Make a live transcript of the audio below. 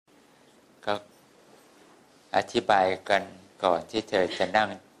ก็อธิบายกันก่อนที่เธอจะนั่ง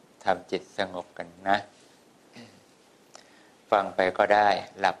ทำจิตสงบกันนะฟังไปก็ได้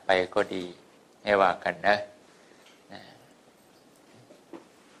หลับไปก็ดีไม่ว่ากันนะ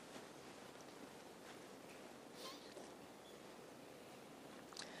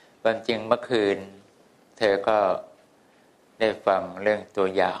ความจริงเมื่อคืนเธอก็ได้ฟังเรื่องตัว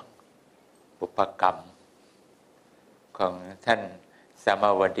อย่างบุพกรรมของท่านสาม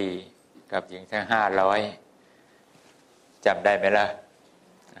าวดีกับหญิงทั้ง500จำได้ไหมล่ะ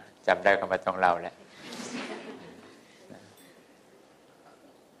จำได้ก็มาต้องเล่าแหละ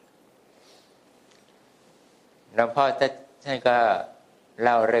หลวงพ่อท่านก็เ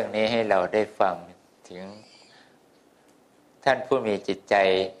ล่าเรื่องนี้ให้เราได้ฟังถึงท่านผู้มีจิตใจ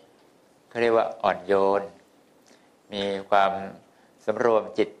เขาเรียกว่าอ่อนโยนมีความสำรวม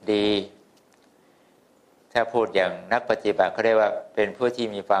จิตดีถ้าพูดอย่างนักปฏิบัติเขาเรียกว่าเป็นผู้ที่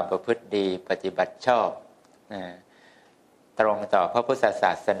มีความประพฤติดีปฏิบัติชอบตรงต่อพระพุทธศ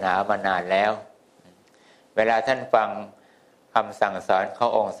าสนามานานแล้วเวลาท่านฟังคำสั่งสอนของ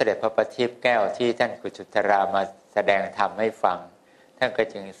องค์เสด็จพระประทีปแก้วที่ท่านกุจุทรามาแสดงธรรมให้ฟังท่านก็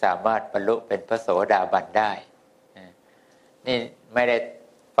จึงสามารถบรรลุเป็นพระโสดาบันได้นี่ไม่ได้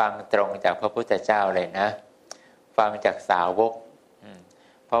ฟังตรงจากพระพุทธเจ้าเลยนะฟังจากสาวก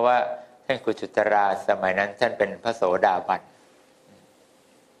เพราะว่าท่านกุจุตราสมัยนั้นท่านเป็นพระโสดาบัน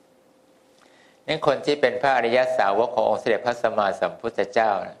นี่คนที่เป็นพระอริยสาวกขององค์เสด็จพระสัมมาสัมพุทธเจ้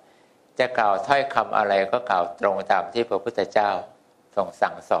าจะกล่าวถ้อยคำอะไรก็กล่าวตรงตามที่พระพุทธเจ้าทรง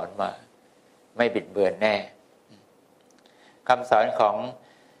สั่งสอนมาไม่บิดเบือนแน่คำสอนของ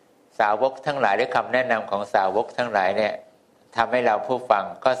สาวกทั้งหลายหรือคำแนะนำของสาวกทั้งหลายเนี่ยทำให้เราผู้ฟัง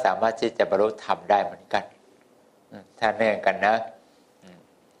ก็สามารถที่จะบรรลุธรรมได้เหมือนกันถ้าเนื่องกันนะ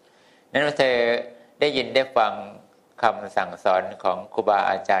นั้นเธอได้ยินได้ฟังคำสั่งสอนของครูบา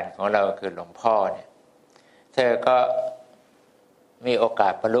อาจารย์ของเราคือหลวงพ่อเนี่ยเธอก็มีโอกา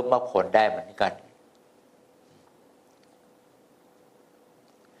สบรรลุมรรคผลได้เหมือนกัน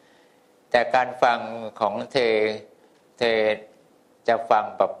แต่การฟังของเธอจะฟัง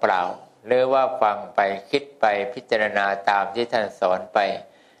เปล่าๆหรือว่าฟังไปคิดไปพิจารณาตามที่ท่านสอนไป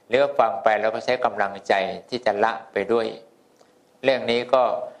หรือว่าฟังไปแล้วก็ใช้กำลังใจที่จะละไปด้วยเรื่องนี้ก็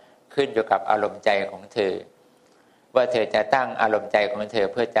ขึ้นอยู่กับอารมณ์ใจของเธอว่าเธอจะตั้งอารมณ์ใจของเธอ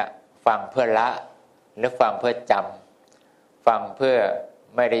เพื่อจะฟังเพื่อละหรือฟังเพื่อจำฟังเพื่อ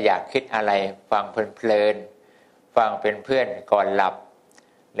ไม่ได้อยากคิดอะไรฟังเพลินๆฟังเป็นเพื่อนก่อนหลับ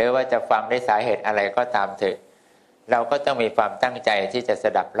หรือว่าจะฟังด้วยสาเหตุอะไรก็ตามเถอะเราก็ต้องมีความตั้งใจที่จะส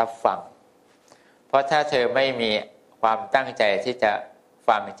ดับรับฟังเพราะถ้าเธอไม่มีความตั้งใจที่จะ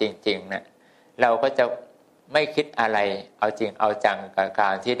ฟังจริงๆนะเราก็จะไม่คิดอะไรเอาจริงเอาจังกับกา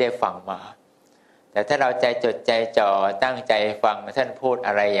รที่ได้ฟังมาแต่ถ้าเราใจจดใจจ่อตั้งใจฟังท่านพูดอ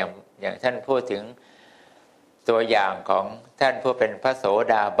ะไรอย่างท่านพูดถึงตัวอย่างของท่านผู้เป็นพระโส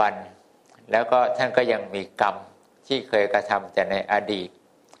ดาบันแล้วก็ท่านก็ยังมีกรรมที่เคยกระทำแต่ในอดีต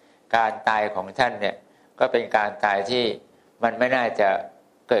การตายของท่านเนี่ยก็เป็นการตายที่มันไม่น่าจะ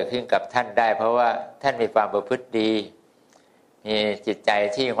เกิดขึ้นกับท่านได้เพราะว่าท่านมีความประพฤติดีมีจิตใจ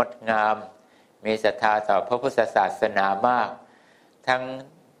ที่งดงามมีศรัทธาต่อพระพุทธศาสนามากทั้ง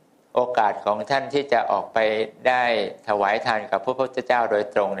โอกาสของท่านที่จะออกไปได้ถวายทานกับพระพุทธเจ้าโดย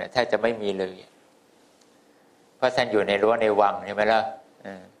ตรงเนี่ยแทบจะไม่มีเลยเพราะท่านอยู่ในรั้วในวังใช่ไหมล่ะ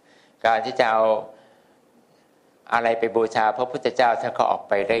การที่จะเอาอะไรไปบูชาพระพุทธเจ้าท่านก็ออก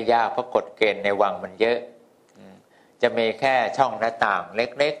ไปได้ยากเพราะกฎเกณฑ์ในวังมันเยอะจะมีแค่ช่องหน้าต่างเ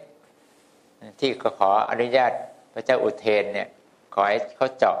ล็กๆที่ขออนุญาตพระเจ้าอุเทนเนี่ยขอให้เขา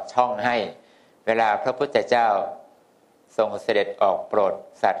เจาะช่องให้เวลาพระพุทธเจ้าทรงเสด็จออกโปรด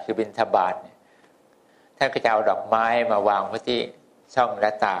สัตว์คือบิณฑบาตท่านก็จะเอาดอกไม้มาวางไว้ที่ช่องหน้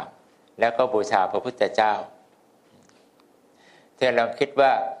าต่างแล้วก็บูชาพระพุทธเจ้าเธอลองคิดว่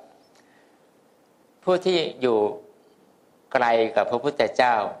าผู้ที่อยู่ไกลกับพระพุทธเจ้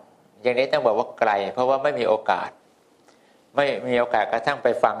าอย่างนี้ต้องบอกว่าไกลเพราะว่าไม่มีโอกาสกระทั่งไป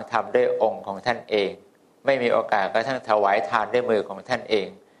ฟังธรรมด้วยองค์ของท่านเองไม่มีโอกาสกระทั่งถวายทานด้วยมือของท่านเอง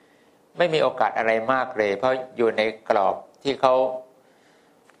ไม่มีโอกาสอะไรมากเลยเพราะอยู่ในกรอบที่เขา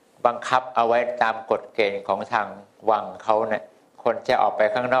บังคับเอาไว้ตามกฎเกณฑ์ของทางวังเขาเนี่ยคนจะออกไป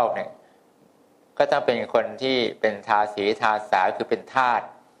ข้างนอกเนี่ยก็ต้องเป็นคนที่เป็นทาสีทาสาคือเป็นทาส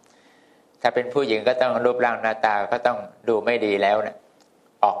ถ้าเป็นผู้หญิงก็ต้องรูปร่างหน้าตาก็ต้องดูไม่ดีแล้วเนี่ย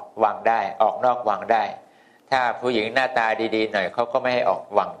ออกวังได้ออกนอกวังได้ถ้าผู้หญิงหน้าตาดีๆหน่อยเขาก็ไม่ให้ออก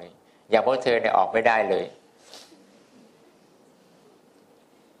วังเลยอย่างพวกเธอเนี่ยออกไม่ได้เลย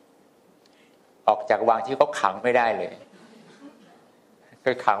ออกจากวังที่เขาขังไม่ได้เลย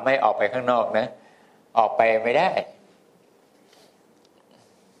คือขังไม่ออกไปข้างนอกนะออกไปไม่ได้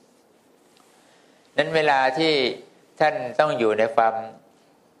นั้นเวลาที่ท่านต้องอยู่ในความ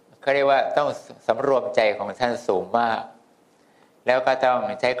เขาเรียกว่าต้องสำรวมใจของท่านสูงมากแล้วก็ต้อง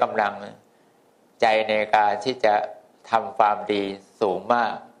ใช้กำลังใจในการที่จะทำความดีสูงมา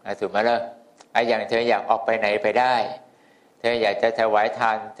กถูกไหมล่ะอย่างเธออยากออกไปไหนไปได้เธออยากจะถวายท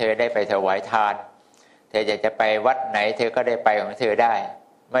านเธอได้ไปถวายทานเธออยากจะไปวัดไหนเธอก็ได้ไปของเธอได้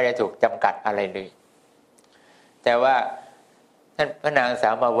ไม่ได้ถูกจำกัดอะไรเลยแต่ว่าท่านพระนางสา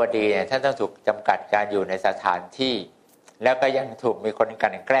มาวดีเนี่ยท่านต้องถูกจำกัดการอยู่ในสถานที่แล้วก็ยังถูกมีคนก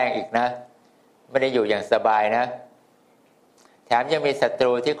ลั่นแกล้งอีกนะไม่ได้อยู่อย่างสบายนะแถมยังมีศัต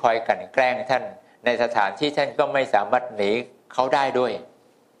รูที่คอยกลั่นแกล้งท่านในสถานที่ท่านก็ไม่สามารถหนีเขาได้ด้วย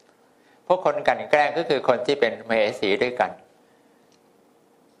เพราะคนกลั่นแกล้งก็คือคนที่เป็นมเหสีด้วยกัน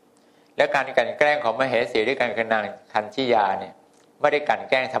และการกลั่นแกล้งของมเหสีด้วยกันคือนางคันธิยาเนี่ยไม่ได้กลั่น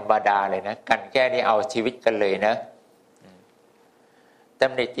แกล้งธรรมดาเลยนะกลั่นแกล้งนี่เอาชีวิตกันเลยนะต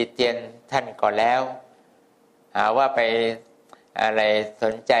ำหนิติเตียนท่านก่อนแล้วหาว่าไปอะไรส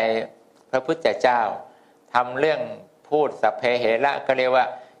นใจพระพุทธเจ้าทำเรื่องพูดสัพเพเหระก็เรียกว่า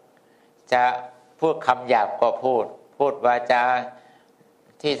จะพูดคำหยาบก็พูดวาจา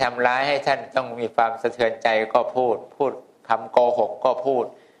ที่ทำร้ายให้ท่านต้องมีความสะเทือนใจก็พูดคำโกหกก็พูด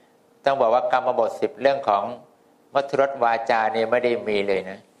ต้องบอกว่ากรรมบท10เรื่องของมัทุรสวาจาเนี่ยไม่ได้มีเลย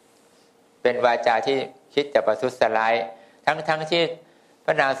นะเป็นวาจาที่คิดจะประทุษร้ายทั้งที่พ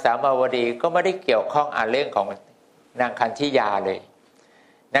ระนางสามาวดีก็ไม่ได้เกี่ยวข้องเรื่องของนางคันธิยาเลย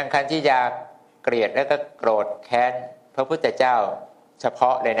นางคันธิยาเกลียดแล้วก็โกรธแค้นพระพุทธเจ้าเฉพา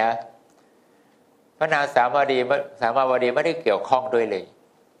ะเลยนะพระนางสามาวดีไม่ได้เกี่ยวข้องด้วยเลย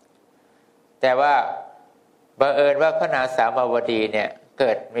แต่ว่าบังเอิญว่าพระนางสามาวดีเนี่ยเ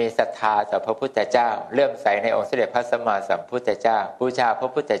กิดมีศรัทธาต่อพระพุทธเจ้าเลื่อมใสในองค์สมเด็จพระสัมมาสัมพุทธเจ้าบูชาพระ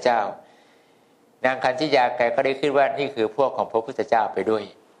พุทธเจ้านางคันธิยาแกก็ได้คิดว่านี่คือพวกของพระพุทธเจ้าไปด้วย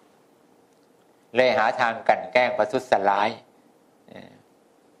เลยหาทางกลั่นแกล้งประทุษร้าย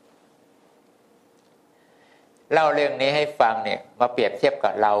เล่าเรื่องนี้ให้ฟังเนี่ยมาเปรียบเทียบ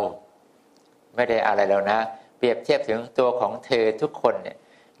กับเราไม่ได้อะไรแล้วนะเปรียบเทียบถึงตัวของเธอทุกคนเนี่ย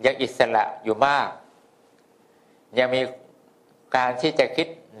ยังอิสระอยู่มากยังมีการที่จะคิด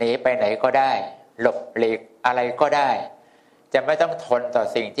หนีไปไหนก็ได้หลบหลีกอะไรก็ได้จะไม่ต้องทนต่อ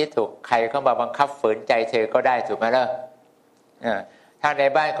สิ่งที่ถูกใครเข้ามาบังคับฝืนใจเธอก็ได้ถูกไหมล่ะถ้าใน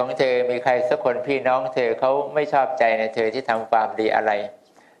บ้านของเธอมีใครสักคนพี่น้องเธอเขาไม่ชอบใจในเธอที่ทำความดีอะไร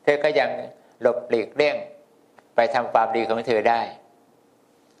เธอก็ยังหลบหลีกเลี่ยงไปทำความดีของเธอได้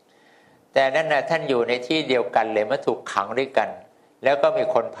แต่นั่นนะท่านอยู่ในที่เดียวกันเลยเมื่อถูกขังด้วยกันแล้วก็มี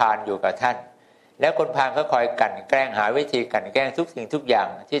คนพาลอยู่กับท่านแล้วคนพาลก็คอยกลั่นแกล้งหาวิธีกลั่นแกล้งทุกสิ่งทุกอย่าง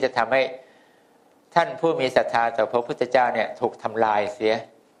ที่จะทำให้ท่านผู้มีศรัทธาต่อพระพุทธเจ้าเนี่ยถูกทำลายเสีย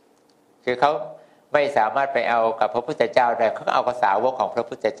คือเขาไม่สามารถไปเอากับพระพุทธเจ้าได้เขาก็เอากับสาวกของพระ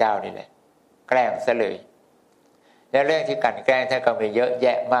พุทธเจ้านี่แหละแกล้งซะเลยแล้วเรื่องที่กลั่นแกล้งท่านก็มีเยอะแย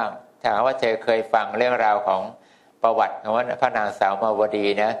ะมากถ้าว่าเธอเคยฟังเรื่องราวของประวัติของพระนางสาวมาวดี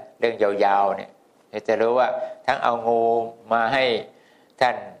นะเรื่องยาวๆเนี่ยจะรู้ว่าทั้งเอางูมาให้ท่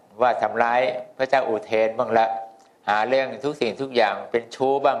านว่าทำร้ายพระเจ้าอุเทนบ้างละหาเรื่องทุกสิ่งทุกอย่างเป็น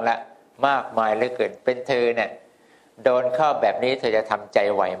ชู้บ้างละมากมายเหลือเกินเป็นเธอเนี่ยโดนเข้าแบบนี้เธอจะทำใจ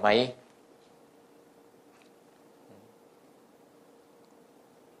ไหวไหม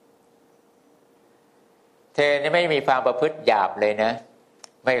เธอเนี่ยไม่มีความประพฤติหยาบเลยนะ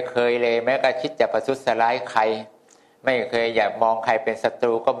ไม่เคยเลยแม้กระคิดจะประทุษร้ายใครไม่เคยอยากมองใครเป็นศัต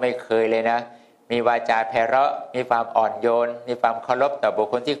รูก็ไม่เคยเลยนะมีวาจาไพเราะมีความอ่อนโยนมีความเคารพต่อบุค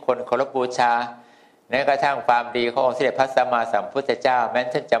คลที่คนเคารพบูชาแม้กระทั่งความดีขององค์สมเด็จพระสัมมาสัมพุทธเจ้าแม้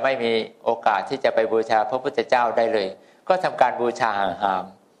ท่านจะไม่มีโอกาสที่จะไปบูชาพระพุทธเจ้าได้เลยก็ทำการบูชาห่าง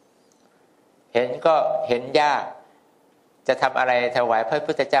ๆเห็นก็เห็นยากจะทำอะไรถวายพระ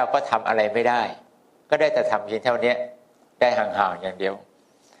พุทธเจ้าก็ทำอะไรไม่ได้ก็ได้แต่ทำเพียงเท่านี้ได้ห่างๆอย่างเดียว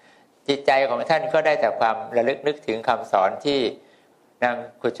จิตใจของท่านก็ได้แต่ความระลึกนึกถึงคำสอนที่นาง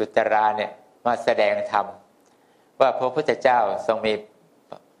กุจุตราเนี่ยมาแสดงธรรมว่าพระพุทธเจ้าทรงมี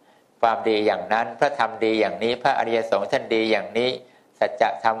ความดีอย่างนั้นพระธรรมดีอย่างนี้พระอริยสงฆ์ท่านดีอย่างนี้สัจ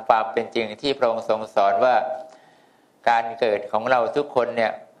ธรรมความเป็นจริงที่พระองค์ทรงสอนว่าการเกิดของเราทุกคนเนี่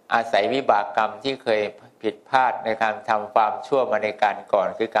ยอาศัยวิบากกรรมที่เคยผิดพลาดในการทำความชั่วมาในการก่อน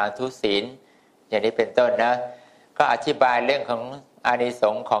คือการทุศีลอย่างนี้เป็นต้นนะก็อธิบายเรื่องของอานิส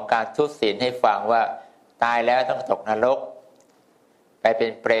งส์ของการทุศีลให้ฟังว่าตายแล้วต้องตกนรกไปเป็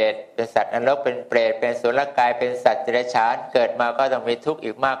นเปรตเป็นสัตว์นรกเป็นเปรตเป็นอสุรกายเป็นสัตว์เดรัจฉานเกิดมาก็ต้องมีทุกข์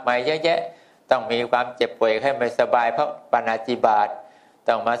อีกมากมายเยอะแยะต้องมีความเจ็บป่วยให้ไม่สบายเพราะปาณาติบาต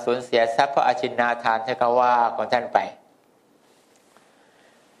ต้องมาสูญเสียทรัพย์เพราะอาชินนาทานเทกว่าของท่านไป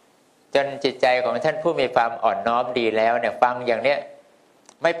จนจิตใจของท่านผู้มีความอ่อนน้อมดีแล้วเนี่ยฟังอย่างเนี้ย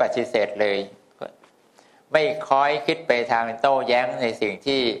ไม่ปฏิเสธเลย ไม่คอยคิดไปทางโต้แย้งในสิ่ง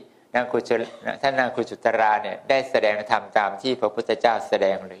ที่ท่านนางกุจุตราเนี่ยได้แสดงธรรมตามที่พระพุทธเจ้าแสด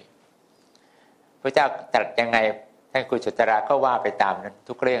งเลยพระเจ้าตรัสยังไงท่านกุจุตราก็ว่าไปตามนั้น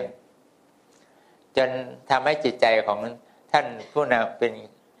ทุกเรื่องจนทำให้จิตใจของท่านผู้นั้น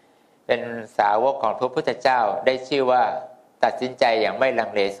เป็นสาวกของพระพุทธเจ้าได้ชื่อว่าตัดสินใจอย่างไม่ลั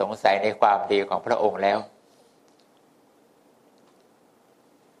งเลสงสัยในความดีของพระองค์แล้ว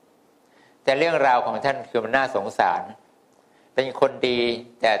แต่เรื่องราวของท่านคือมันน่าสงสารเป็นคนดี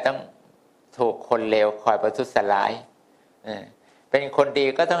แต่ต้องถูกคนเลวคอยประทุษร้ายเป็นคนดี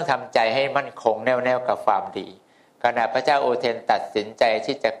ก็ต้องทำใจให้มั่นคงแน่วแน่กับความดีขณะพระเจ้าโอเทนตัดสินใจ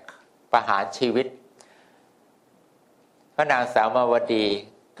ที่จะประหารชีวิตพระนางสาวมาวดี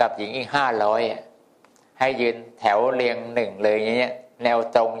กับหญิงอีก500ให้ยืนแถวเรียงหนึ่งเลยอย่างเงี้ยแนว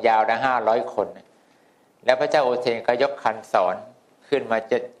ตรงยาวนะ500 คนแล้วพระเจ้าโอเทนก็ยกคันศรขึ้นมา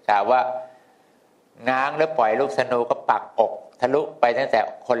จะกล่าวว่าง้างแล้วปล่อยลูกธนูก็ปักอกทะลุไปตั้งแต่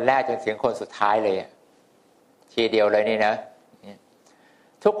คนแรกจนถึงคนสุดท้ายเลยทีเดียวเลยนี่นะ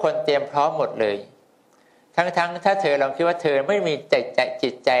ทุกคนเตรียมพร้อมหมดเลยทั้งถ้าเธอลองคิดว่าเธอไม่มีจิ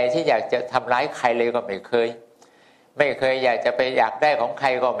ตใจที่อยากจะทำร้ายใครเลยก็ไม่เคยอยากจะไปอยากได้ของใคร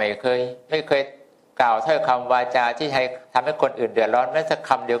ก็ไม่เคยกล่าวถ้อยคำวาจาที่ทำให้คนอื่นเดือดร้อนแม้สักค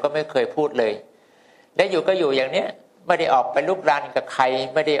ำเดียวก็ไม่เคยพูดเลยและอยู่ก็อยู่อย่างเนี้ยไม่ได้ออกไปลุกรานกับใคร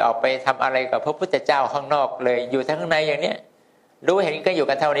ไม่ได้ออกไปทำอะไรกับพระพุทธเจ้าข้างนอกเลยอยู่ข้างในอย่างเนี้ยรู้เห็นก็อยู่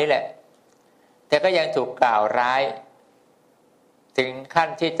กันเท่านี้แหละแต่ก็ยังถูกกล่าวร้ายถึงขั้น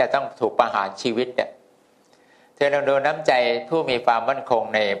ที่จะต้องถูกประหารชีวิตเนี่ยเธอลองดูน้ำใจผู้มีความมั่นคง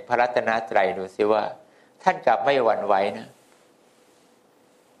ในพระรัตนตรัยดูสิว่าท่านกลับไม่หวั่นไหวนะ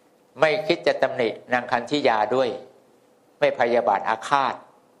ไม่คิดจะตำหนินางคันธิยาด้วยไม่พยาบาทอาฆาต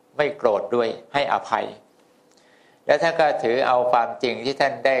ไม่โกรธด้วยให้อภัยแล้วท่านก็ถือเอาความจริงที่ท่า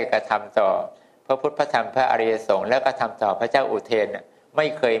นได้กระทำต่อพระพุทธพระธรรมพระอริยสงฆ์แล้วก็ทำต่อพระเจ้าอุเทนไม่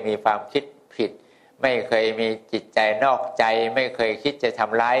เคยมีความคิดผิดไม่เคยมีจิตใจนอกใจไม่เคยคิดจะท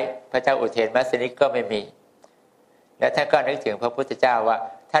ำร้ายพระเจ้าอุเทนมัสนิกก็ไม่มีแล้วท่านก็นึกถึงพระพุทธเจ้าว่า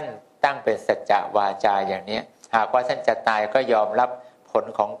ท่านตั้งเป็นสัจจะวาจาอย่างนี้หากว่าท่านจะตายก็ยอมรับผล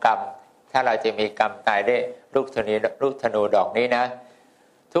ของกรรมถ้าเราจะมีกรรมตายได้ลูกธนูดอกนี้นะ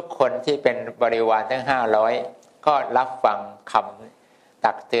ทุกคนที่เป็นบริวารทั้ง500ก็รับฟังคำ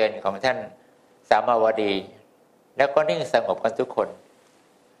ตักเตือนของท่านสามาวดีแล้วก็นิ่งสงบกันทุกค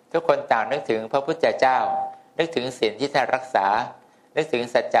นต่างนึกถึงพระพุทธเจ้านึกถึงศีลที่ท่านรักษานึกถึง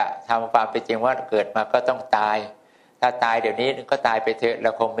สัจจะทำความเป็นจริงว่าเกิดมาก็ต้องตายถ้าตายเดี๋ยวนี้ก็ตายไปเถอะเร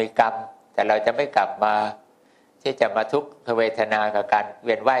าคงมีกรรมแต่เราจะไม่กลับมาที่จะมาทุกขเวทนากับการเ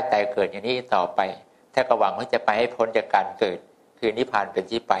วียนว่ายตายเกิดอย่างนี้ต่อไปถ้าก็หวังว่าจะไปให้พ้นจากการเกิดคือนิพพานเป็น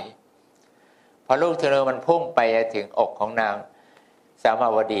ที่ไปพอลูกธนูมันพุ่งไปถึงอกของนางสามา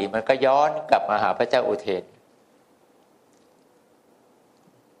วดีมันก็ย้อนกลับมาหาพระเจ้าอุเทน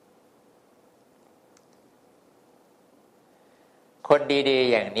คนดี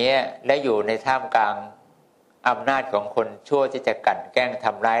ๆอย่างนี้และอยู่ในท่ามกลางอำนาจของคนชั่วที่จะกลั่นแกล้งท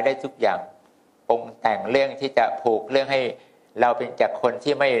ำร้ายได้ทุกอย่างปรุงแต่งเรื่องที่จะผูกเรื่องให้เราเป็นจากคน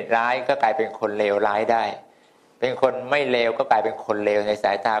ที่ไม่ร้ายก็กลายเป็นคนเลวร้ายได้เป็นคนไม่เลวก็กลายเป็นคนเลวในส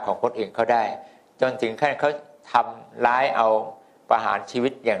ายตาของคนอื่นเขาได้จนถึงขั้นเขาทำร้ายเอาประหารชีวิ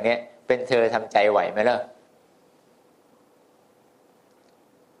ตอย่างนี้เป็นเธอทำใจไหวไหมล่ะ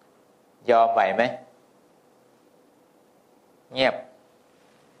ยอมไหวไหมเงียบ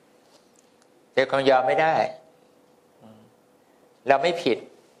เธอคงยอมไม่ได้เราไม่ผิด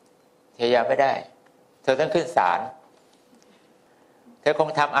เธอยอมไม่ได้เธอต้องขึ้นศาลเธอคง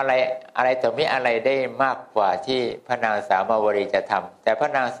ทำอะไรแต่ไม่อะไรได้มากกว่าที่พระนางสามาวดีจะทำแต่พระ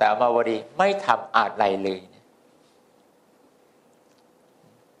นางสามาวดีไม่ทำอะไรเลย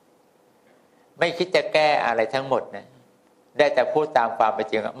ไม่คิดจะแก้อะไรทั้งหมดนะได้แต่พูดตามความเป็น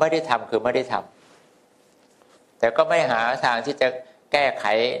จริงไม่ได้ทำคือไม่ได้ทำแต่ก็ไม่หาทางที่จะแก้ไข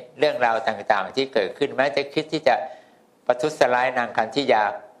เรื่องราวต่างๆที่เกิดขึ้นแม้จะคิดที่จะประทุษร้ายนางคันธิยา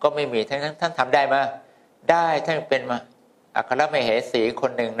ก็ไม่มีท่านทำได้มาได้ท่านเป็นมาอัครมเหสีค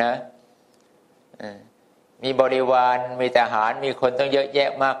นหนึ่งนะมีบริวารมีทหารมีคนต้องเยอะแยะ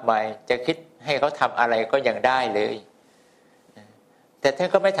มากมายจะคิดให้เขาทำอะไรก็ยังได้เลยแต่ท่าน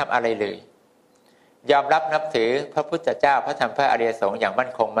ก็ไม่ทำอะไรเลยยอมรับนับถือพระพุทธเจ้าพระธรรมพระอริยสงฆ์อย่างมั่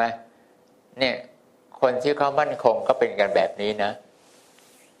นคงไหมเนี่ยคนที่เขามั่นคงก็เป็นกันแบบนี้นะ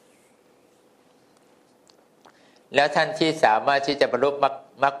แล้วท่านที่สามารถที่จะบรรลุม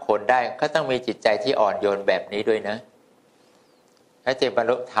รรคผลได้ก็ต้องมีจิตใจที่อ่อนโยนแบบนี้ด้วยนะถ้าจะบรร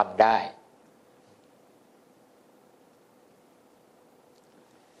ลุธรรมได้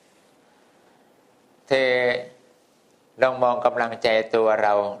เธอ ลองมองกำลังใจตัวเร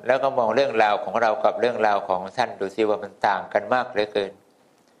าแล้วก็มองเรื่องราวของเรากับเรื่องราวของท่านดูสิว่ามันต่างกันมากเหลือเกิน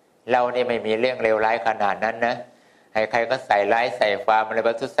เรานี่ไม่มีเรื่องเลวร้ายขนาดนั้นนะใครก็ใส่ร้ายใส่ความอะไรป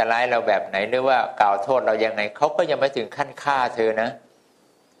ระทุษร้ายเราแบบไหนหรือว่ากล่าวโทษเรายังไงเขาก็ยังไม่ถึงขั้นฆ่าเธอนะ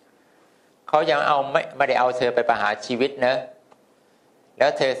เขายังเอาไม่ได้เอาเธอไปประหารชีวิตนะแล้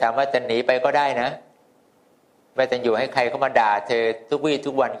วเธอสามารถจะหนีไปก็ได้นะไม่ต้องอยู่ให้ใครเข้ามาด่าเธอทุกวี่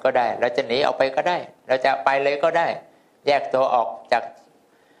ทุกวันก็ได้เราจะหนีออกไปก็ได้เราจะไปเลยก็ได้แยกตัวออกจาก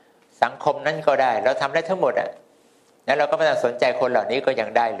สังคมนั้นก็ได้เราทำได้ทั้งหมดอ่ะแล้วเราก็ไม่ต้องสนใจคนเหล่านี้ก็ยัง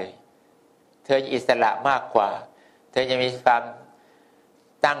ได้เลยเธออิสระมากกว่าเธอจะมีความ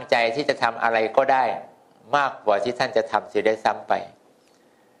ตั้งใจที่จะทำอะไรก็ได้มากกว่าที่ท่านจะทำเสียได้ซ้ำไป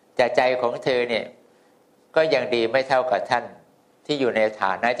แต่ใจของเธอเนี่ยก็ยังดีไม่เท่ากับท่านที่อยู่ในฐ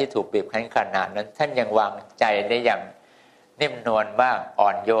านะที่ถูกบีบคั้นขนาดนั้นท่านยังวางใจได้อย่างนิ่มนวลมากอ่อ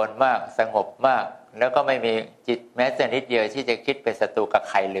นโยนมากสงบมากแล้วก็ไม่มีจิตแม้แต่นิดเดียวที่จะคิดเป็นศัตรูกับ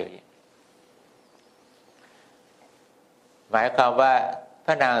ใครเลยหมายความว่าพ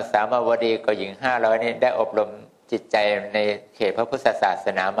ระนางสามาวดีกับหญิง500นี่ได้อบรมจิตใจในเขตพระพุทธศาส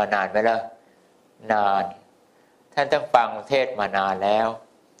นามานานไหมล่ะนานท่านต้องฟังเทศมานานแล้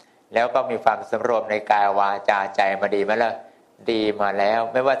วก็มีความสำรวมในกายวาจาใจมาดีไหมล่ะดีมาแล้ว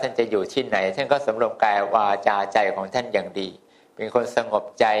ไม่ว่าท่านจะอยู่ที่ไหนท่านก็สำรวมกายวาจาใจของท่านอย่างดีเป็นคนสงบ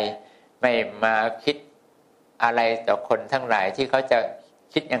ใจไม่มาคิดอะไรต่อคนทั้งหลายที่เขาจะ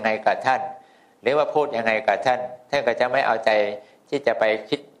คิดยังไงกับท่านหรือว่าพูดยังไงกับท่านก็จะไม่เอาใจที่จะไป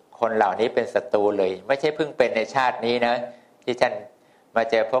คิดคนเหล่านี้เป็นศัตรูเลยไม่ใช่เพิ่งเป็นในชาตินี้นะที่ท่านมา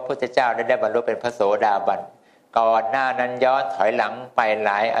เจอพระพุทธเจ้าได้บรรลุเป็นพระโสดาบันก่อนหน้านั้นย้อนถอยหลังไปห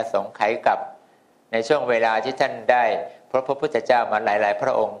ลายอสงไขยกับในช่วงเวลาที่ท่านได้พระพุทธเจ้ามาหลายพร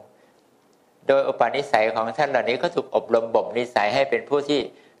ะองค์โดยอุปนิสัยของท่านเหล่านี้ก็ถูกอบรมบ่มนิสัยให้เป็นผู้ที่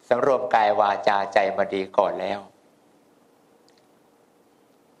สำรวมกายวาจาใจมาดีก่อนแล้ว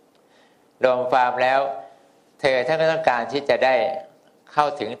รวมความแล้วเธอท่านก็ต้องการที่จะได้เข้า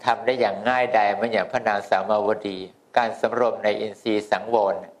ถึงธรรมได้อย่างง่ายดายเหมือนอย่างพระนางสามาวดีการสำรวมในอินทรีย์สังว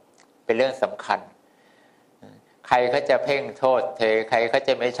รเป็นเรื่องสำคัญใครเขาจะเพ่งโทษเธอใครเขาจ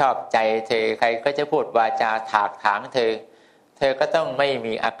ะไม่ชอบใจเธอใครก็จะพูดวาจาถากถางเธอก็ต้องไม่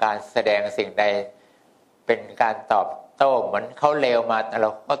มีอาการแสดงสิ่งใดเป็นการตอบโต้เหมือนเขาเลวมาเรา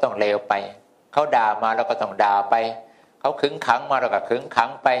ก็ต้องเลวไปเขาด่ามาเราก็ต้องด่าไปเขาขึงขังมาเราก็ขึงขัง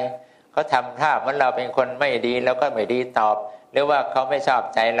ไปเขาทำท่าเหมือนเราเป็นคนไม่ดีแล้วก็ไม่ดีตอบหรือว่าเขาไม่ชอบ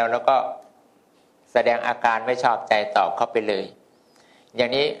ใจเราแล้วก็แสดงอาการไม่ชอบใจตอบเขาไปเลยอย่า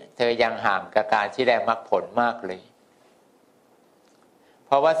งนี้เธอยังห่างกับการที่ได้มรรคผลมากเลยเพ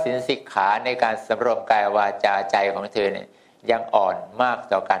ราะว่าศีลสิกขาในการสำรวมกายวาจาใจของเธอเนี่ยยังอ่อนมาก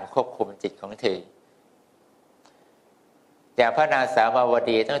ต่อการควบคุมจิตของเธอแต่พระนางสามาว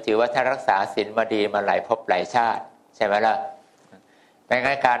ดีต้องถือว่าท่านรักษาศีลมาดีมาหลายภพหลายชาติใช่ไหมล่ะเป็น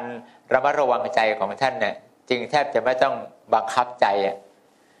การระมัดระวังใจของท่านเนี่ยจึงแทบจะไม่ต้องบังคับใจ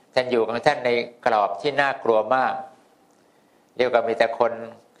ท่านอยู่ของท่านในกรอบที่น่ากลัวมากเรียกว่ามีแต่คน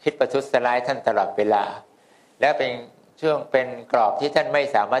คิดประทุษร้ายท่านตลอดเวลาและเป็นช่วงเป็นกรอบที่ท่านไม่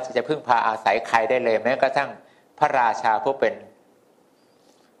สามารถที่จะพึ่งพาอาศัยใครได้เลยแม้กระทั่งพระราชาผู้เป็น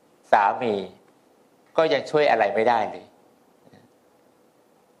สามีก็ยังช่วยอะไรไม่ได้เลย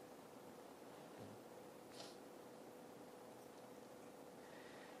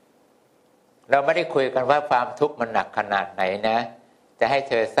เราไม่ได้คุยกันว่าความทุกข์มันหนักขนาดไหนนะจะให้เ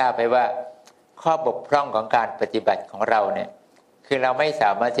ธอทราบไปว่าข้อบกพร่องของการปฏิบัติของเราเนี่ยคือเราไม่ส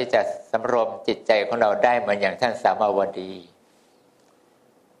ามารถที่จะสำรวมจิตใจของเราได้เหมือนอย่างท่านสามาวดี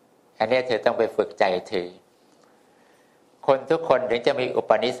อันนี้เธอต้องไปฝึกใจเธอคนทุกคนถึงจะมีอุ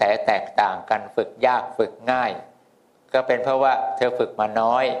ปนิสัยแตกต่างกันฝึกยากฝึกง่ายก็เป็นเพราะว่าเธอฝึกมา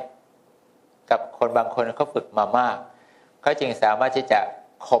น้อยกับคนบางคนเขาฝึกมามากเขาจึงสามารถที่จะ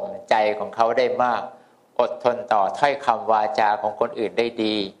ข่มใจของเขาได้มากอดทนต่อถ้อยคำวาจาของคนอื่นได้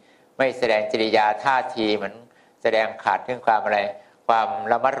ดีไม่แสดงกิริยาท่าทีเหมือนแสดงขาดถึงความอะไรความ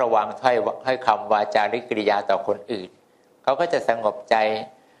ระมัดระวังถ้อยคำวาจาหรือกิริยาต่อคนอื่นเขาก็จะสงบใจ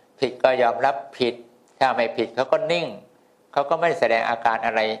ผิดก็ยอมรับผิดถ้าไม่ผิดเขาก็นิ่งเขาก็ไม่แสดงอาการอ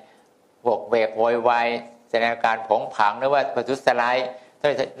ะไรโวกเวกโวยวายแสดงอาการผงผางหรือว่าประทุษร้าย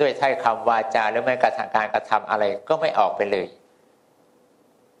ด้วยถ้อยคำวาจาหรือแม้กระทั่งการกระทำอะไรก็ไม่ออกไปเลย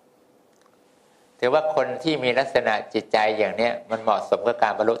ถือว่าคนที่มีลักษณะจิตใจอย่างนี้มันเหมาะสมกับกา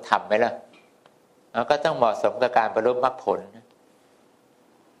รบรรลุธรรมไหมล่ะมันก็ต้องเหมาะสมกับการบรรลุมรรคผล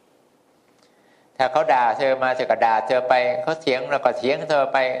ถ้าเขาด่าเธอมาเธอก็ด่าเธอไปเขาเถียงเราก็เถียงเธอ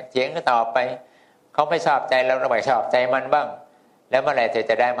ไปเถียงก็ต่อไปเขาไม่ชอบใจเราไม่ชอบใจมันบ้างแล้วเมื่อไหร่เธอ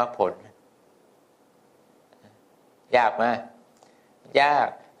จะได้มรรคผลยากไหมยาก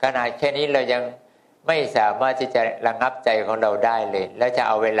ขนาดแค่นี้เรายัง ไม่สามารถที่จะระงับใจของเราได้เลยแล้วจะเ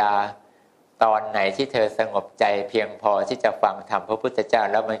อาเวลาตอนไหนที่เธอสงบใจเพียงพอที่จะฟังธรรมพระพุทธเจ้า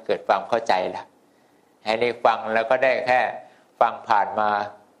แล้วมันเกิดความเข้าใจล่ะให้ได้ฟังแล้วก็ได้แค่ฟังผ่านมา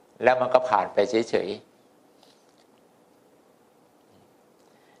แล้วมันก็ผ่านไปเฉย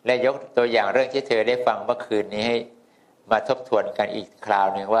ๆและยกตัวอย่างเรื่องที่เธอได้ฟังเมื่อคืนนี้ให้มาทบทวนกันอีกคราว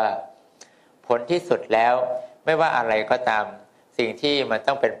หนึ่งว่าผลที่สุดแล้วไม่ว่าอะไรก็ตามสิ่งที่มัน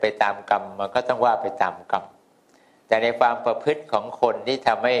ต้องเป็นไปตามกรรมมันก็ต้องว่าไปตามกรรมแต่ในความประพฤติของคนที่ท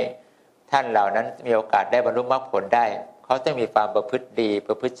ำให้ท่านเหล่านั้นมีโอกาสได้บรรลุมรรคผลได้เขาต้องมีความประพฤติดีป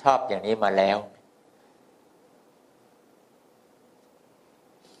ระพฤติชอบอย่างนี้มาแล้ว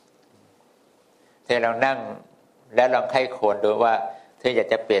เธอลองนั่งแล้วลองไข้ควรดูว่าเธออยาก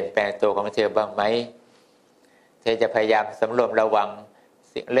จะเปลี่ยนแปลงตัวของเธอบ้างไหมเธอจะพยายามสำรวมระวัง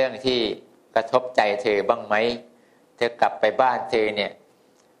เรื่องที่กระทบใจเธอบ้างไหมเธอกลับไปบ้านเธอเนี่ย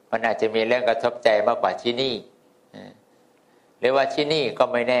มันอาจจะมีเรื่องกระทบใจมากกว่าที่นี่หรือว่าที่นี่ก็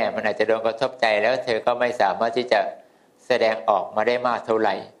ไม่แน่มันอาจจะโดนกระทบใจแล้วเธอก็ไม่สามารถที่จะแสดงออกมาได้มากเท่าไห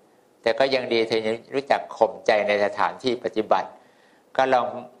ร่แต่ก็ยังดีเธอยังรู้จักข่มใจในสถานที่ปฏิบัติก็ลอง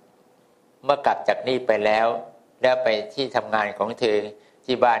เมื่อกลับจากนี่ไปแล้วไปที่ทำงานของเธอ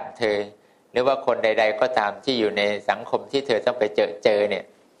ที่บ้านเธอหรือว่าคนใดๆก็ตามที่อยู่ในสังคมที่เธอต้องไปเจอเนี่ย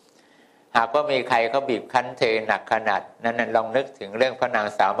หากว่ามีใครเขาบีบคั้นเธอหนักขนาดนั้นลองนึกถึงเรื่องพระนาง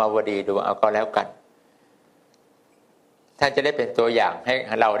สาวมาวดีดูเอาก็แล้วกันท่านจะได้เป็นตัวอย่างให้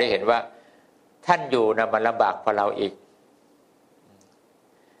เราได้เห็นว่าท่านอยู่นะมันลำบากกว่าเราอีก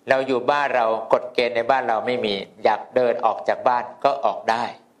เราอยู่บ้านเรากฎเกณฑ์ในบ้านเราไม่มีอยากเดินออกจากบ้านก็ออกได้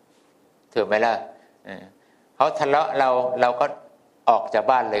ถูกไหมล่ะเขาทะเลาะเราก็ออกจาก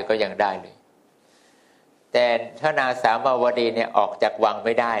บ้านเลยก็ยังได้เลยแต่พระนางสาวมาวดีเนี่ยออกจากวังไ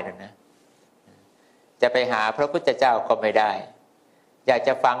ม่ได้นะจะไปหาพระพุทธเจ้าก็ไม่ได้อยากจ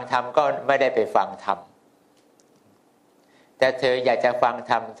ะฟังธรรมก็ไม่ได้ไปฟังธรรมแต่เธออยากจะฟัง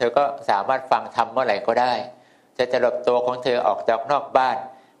ธรรมเธอก็สามารถฟังธรรมเมื่อไหร่ก็ได้จะหลบตัวของเธอออกจากนอกบ้าน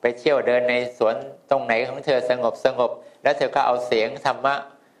ไปเที่ยวเดินในสวนตรงไหนของเธอสงบแล้วเธอก็เอาเสียงธรรมะ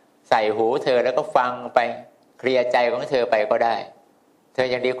ใส่หูเธอแล้วก็ฟังไปเคลียร์ใจของเธอไปก็ได้เธอ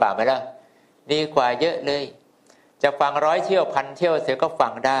ยังดีกว่าไหมล่ะดีกว่าเยอะเลยจะฟัง100 เที่ยว1,000 เที่ยวเธอก็ฟั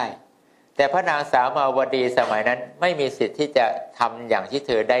งได้แต่พระนางสาวมาวดีสมัยนั้นไม่มีสิทธิ์ที่จะทำอย่างที่เ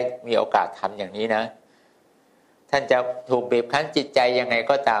ธอได้มีโอกาสทำอย่างนี้นะท่านจะถูกบีบคั้นจิตใจยังไง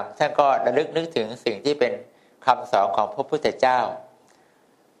ก็ตามท่านก็ระลึกนึกถึงสิ่งที่เป็นคำสอนของพระพุทธเจ้า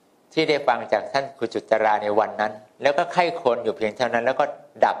ที่ได้ฟังจากท่านกุจุตราในวันนั้นแล้วก็ไข้ควรอยู่เพียงเท่านั้นแล้วก็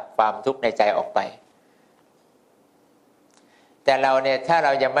ดับความทุกข์ในใจออกไปแต่เราเนี่ยถ้าเร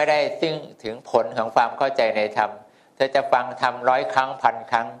ายังไม่ได้ซึ่งถึงผลของความเข้าใจในธรรมเธอจะฟังธรรม100 ครั้ง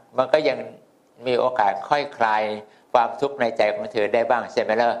1,000 ครั้งมันก็ยังมีโอกาสค่อยคลายความทุกข์ในใจของเธอได้บ้างใช่ไห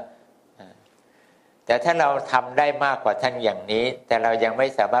มล่ะแต่ถ้าเราทำได้มากกว่าท่านอย่างนี้แต่เรายังไม่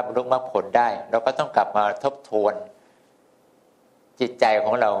สามารถบรรลุมรรคผลได้เราก็ต้องกลับมาทบทวนจิตใจข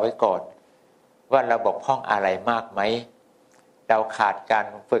องเราไว้ก่อนว่าเราบกพร่องอะไรมากไหมเราขาดการ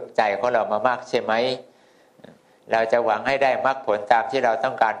ฝึกใจของเรามามากใช่ไหมเราจะหวังให้ได้มรรคผลตามที่เราต้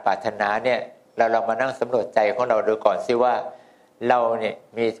องการปรารถนาเนี่ยเราลองมานั่งสำรวจใจของเราดูก่อนสิว่าเราเนี่ย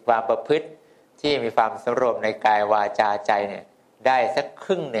มีความประพฤติที่มีความสำรวมในกายวาจาใจเนี่ยได้สักค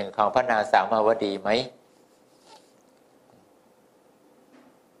รึ่งหนึ่งของพระนางสาวมาวดีไหม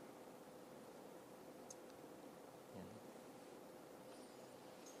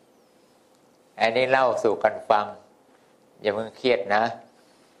อันนี้เล่าสู่กันฟังอย่าเพิ่งเครียดนะ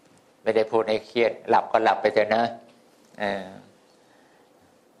ไม่ได้พูดให้เครียดหลับก็หลับไปเถอะนะ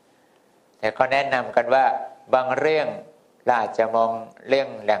แต่ก็แนะนำกันว่าบางเรื่องเราอาจจะมองเรื่อง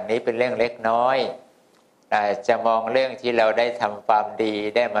อย่างนี้เป็นเรื่องเล็กน้อยอาจจะมองเรื่องที่เราได้ทำความดี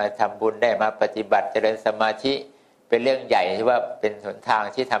ได้มาทำบุญได้มาปฏิบัติเจริญสมาธิเป็นเรื่องใหญ่ที่ว่าเป็นหนทาง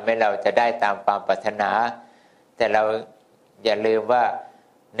ที่ทำให้เราจะได้ตามความปรารถนาแต่เราอย่าลืมว่า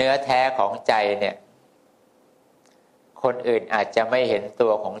เนื้อแท้ของใจเนี่ยคนอื่นอาจจะไม่เห็นตั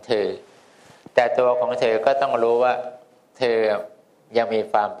วของเธอแต่ตัวของเธอก็ต้องรู้ว่าเธอยังมี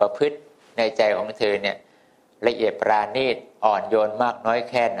ความประพฤติในใจของเธอเนี่ยละเอียดปราณีตอ่อนโยนมากน้อย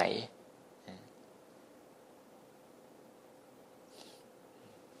แค่ไหน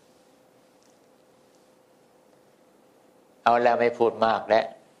เอาแล้วไม่พูดมากแล้ว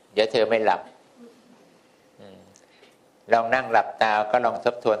เดี๋ยวเธอไม่หลับลองนั่งหลับตาก็ลองท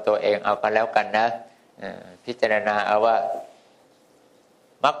บทวนตัวเองเอากันแล้วกันนะพิจารณาเอาว่า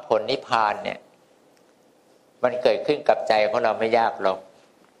มรรคผลนิพพานเนี่ยมันเกิดขึ้นกับใจของเราไม่ยากหรอก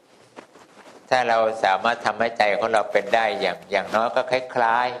ถ้าเราสามารถทำให้ใจของเราเป็นได้อย่างน้อยก็ค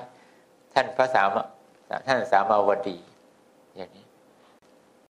ล้ายๆท่านสามาวดีอย่างนี้